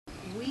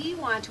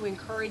want to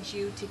encourage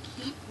you to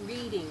keep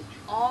reading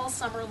all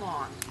summer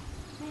long.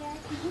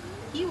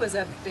 He was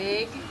a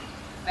big,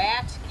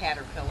 fat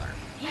caterpillar.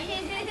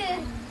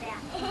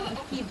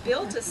 He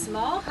built a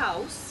small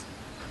house.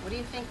 What do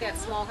you think that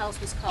small house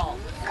was called?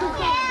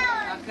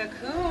 A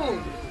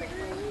cocoon.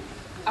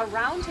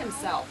 Around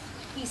himself.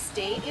 He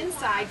stayed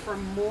inside for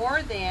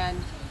more than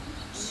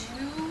 2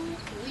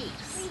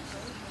 weeks.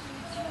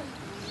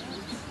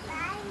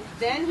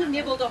 Then he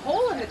nibbled a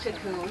hole in the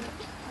cocoon,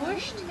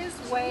 pushed his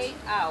way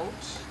out,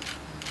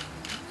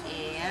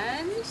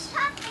 and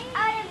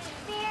a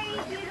very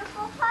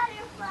beautiful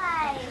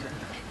butterfly.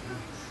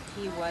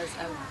 He was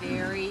a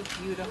very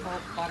beautiful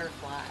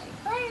butterfly.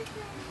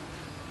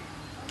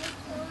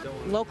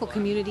 Local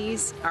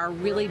communities are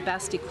really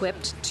best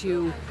equipped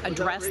to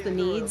address the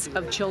needs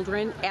of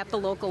children at the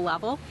local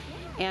level,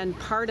 and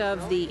part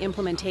of the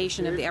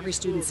implementation of the Every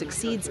Student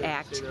Succeeds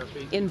Act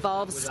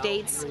involves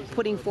states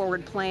putting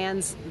forward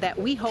plans that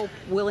we hope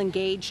will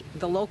engage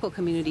the local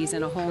communities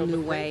in a whole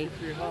new way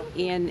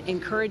in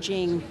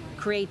encouraging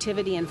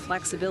creativity and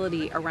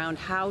flexibility around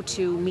how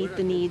to meet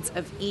the needs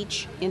of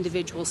each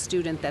individual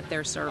student that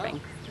they're serving.